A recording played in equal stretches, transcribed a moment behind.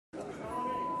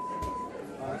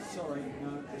Sorry,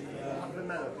 no,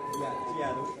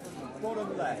 yeah, the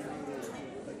bottom left.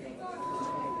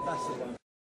 That's the one.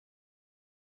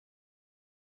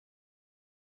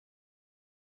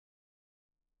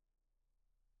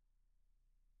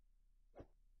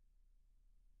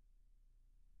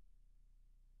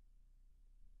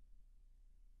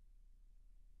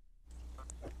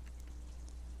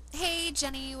 Hey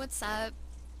Jenny, what's up?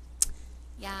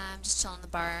 Yeah, I'm just chilling in the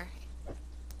bar.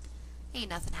 Ain't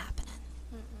nothing happening.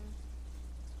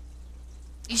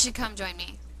 You should come join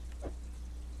me.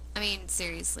 I mean,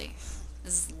 seriously.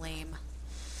 This is lame.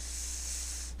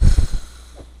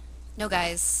 No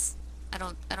guys. I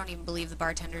don't even believe the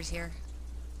bartender's here.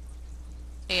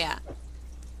 Yeah.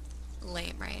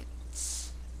 Lame, right?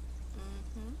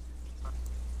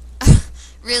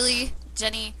 Really?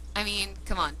 Jenny? I mean,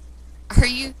 come on. Are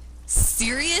you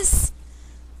serious?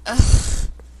 Ugh.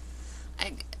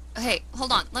 Hey,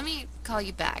 hold on. Let me call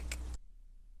you back.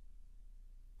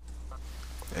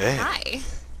 Hey. Hi.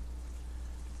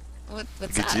 What's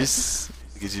Look that? at you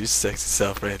sexy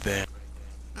self right there.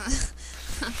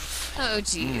 Oh,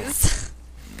 jeez.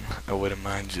 I wouldn't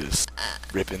mind just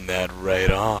ripping that right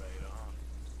off.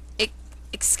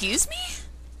 Excuse me?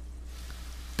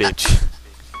 Bitch.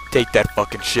 Take that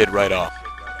fucking shit right off.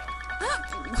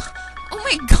 Oh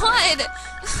my god!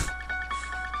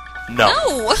 No.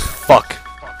 No! Fuck.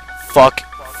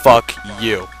 Fuck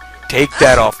you. Take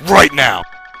that off right now.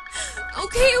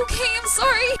 Okay, I'm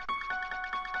sorry.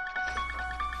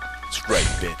 That's right,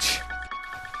 bitch.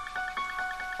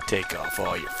 Take off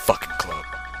all your fucking clothes.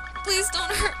 Please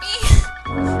don't hurt me.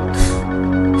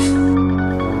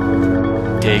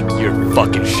 Take your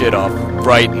fucking shit off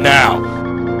right now.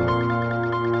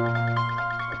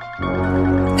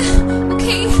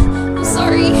 Okay, I'm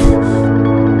sorry.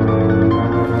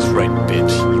 That's right,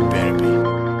 bitch. You better be.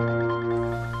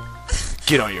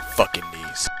 Get on your fucking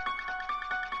knees.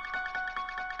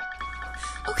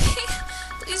 Okay,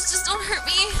 please just don't hurt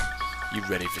me. You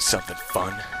ready for something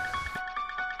fun?